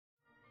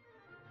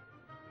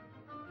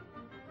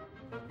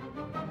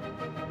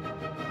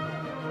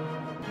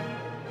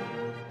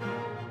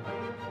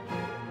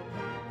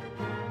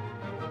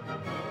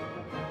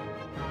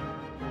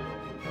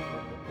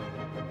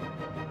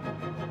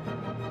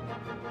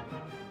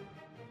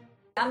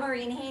I'm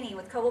Maureen Haney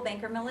with Coldwell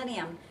Banker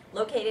Millennium,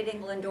 located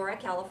in Glendora,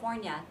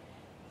 California.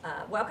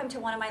 Welcome to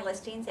one of my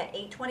listings at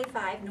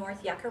 825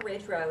 North Yucca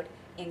Ridge Road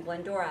in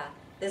Glendora.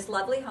 This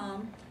lovely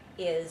home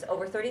is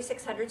over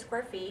 3,600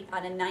 square feet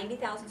on a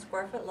 90,000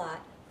 square foot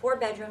lot, 4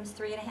 bedrooms,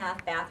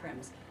 3.5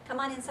 bathrooms. Come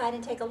on inside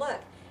and take a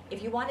look.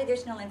 If you want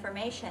additional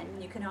information,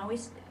 you can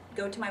always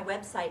go to my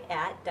website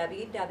at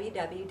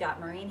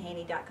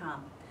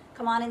www.maureenhaney.com.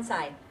 Come on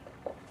inside.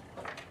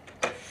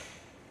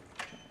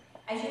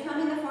 As you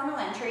come in the formal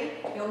entry,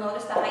 you'll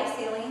notice the high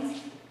ceilings,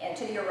 and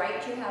to your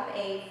right you have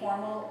a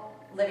formal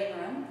living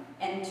room,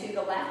 and to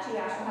the left you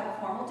actually have a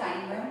formal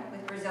dining room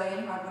with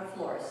Brazilian hardwood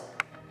floors.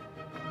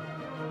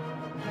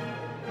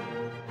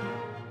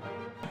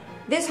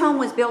 This home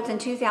was built in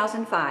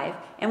 2005,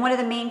 and one of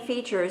the main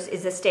features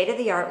is the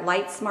state-of-the-art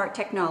Litesmart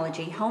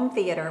technology home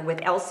theater with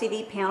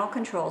LCD panel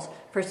controls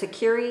for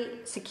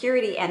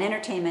security and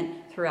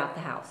entertainment throughout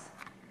the house.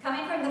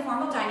 Coming from the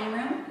formal dining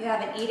room, you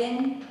have an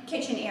eat-in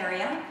kitchen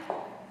area.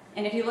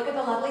 And if you look at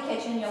the lovely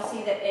kitchen, you'll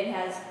see that it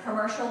has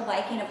commercial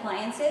Viking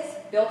appliances,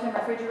 built-in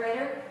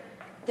refrigerator,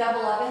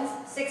 double ovens,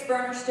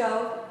 6-burner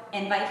stove,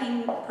 and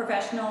Viking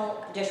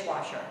professional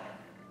dishwasher.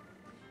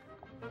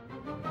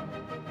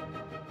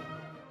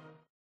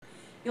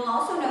 You'll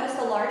also notice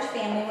the large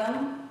family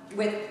room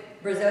with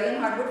Brazilian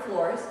hardwood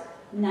floors,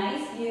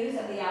 nice views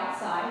of the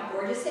outside,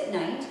 gorgeous at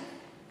night.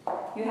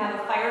 You have a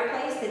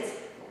fireplace that's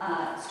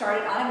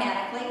started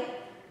automatically,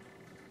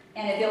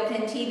 and a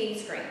built-in TV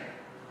screen.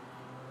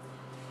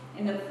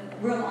 And the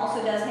room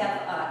also does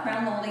have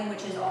crown molding,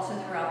 which is also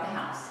throughout the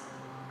house.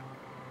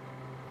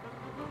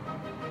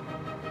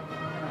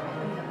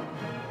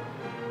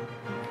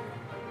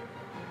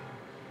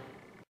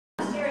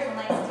 Upstairs, we'd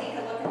like to take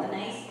a look at the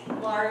nice,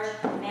 large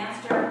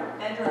master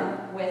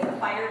bedroom with a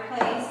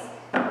fireplace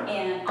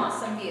and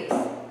awesome views.